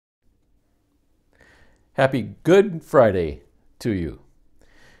Happy Good Friday to you.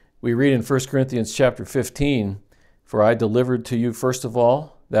 We read in 1 Corinthians chapter 15, "For I delivered to you first of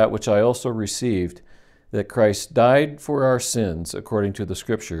all that which I also received, that Christ died for our sins according to the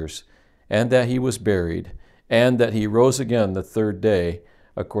Scriptures, and that he was buried, and that he rose again the third day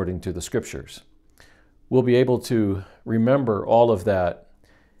according to the Scriptures." We'll be able to remember all of that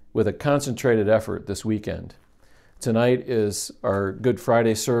with a concentrated effort this weekend. Tonight is our Good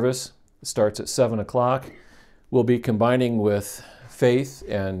Friday service. It starts at 7 o'clock. We'll be combining with Faith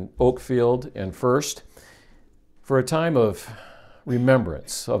and Oakfield and First for a time of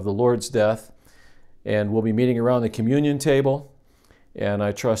remembrance of the Lord's death. And we'll be meeting around the communion table, and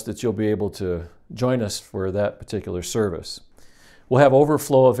I trust that you'll be able to join us for that particular service. We'll have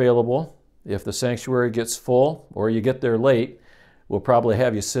overflow available. If the sanctuary gets full or you get there late, we'll probably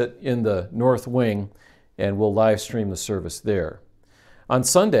have you sit in the north wing and we'll live stream the service there. On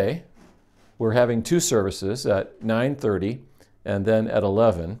Sunday, we're having two services at 9:30 and then at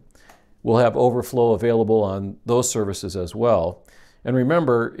 11. We'll have overflow available on those services as well. And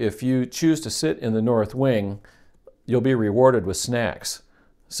remember, if you choose to sit in the north wing, you'll be rewarded with snacks.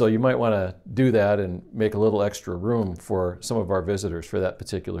 So you might want to do that and make a little extra room for some of our visitors for that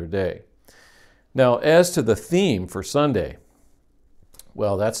particular day. Now, as to the theme for Sunday,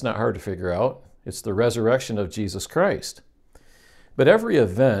 well, that's not hard to figure out. It's the resurrection of Jesus Christ. But every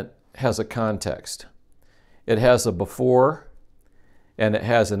event has a context. It has a before and it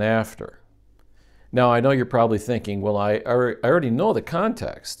has an after. Now, I know you're probably thinking, well, I already know the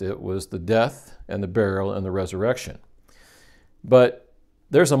context. It was the death and the burial and the resurrection. But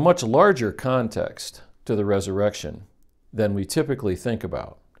there's a much larger context to the resurrection than we typically think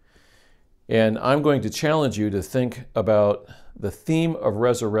about. And I'm going to challenge you to think about the theme of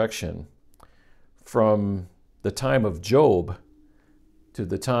resurrection from the time of Job to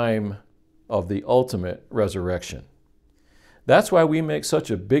the time of the ultimate resurrection. That's why we make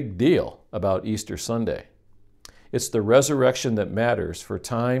such a big deal about Easter Sunday. It's the resurrection that matters for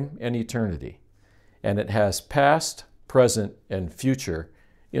time and eternity, and it has past, present, and future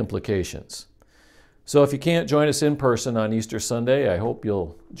implications. So if you can't join us in person on Easter Sunday, I hope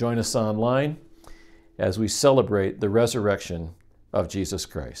you'll join us online as we celebrate the resurrection of Jesus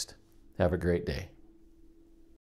Christ. Have a great day.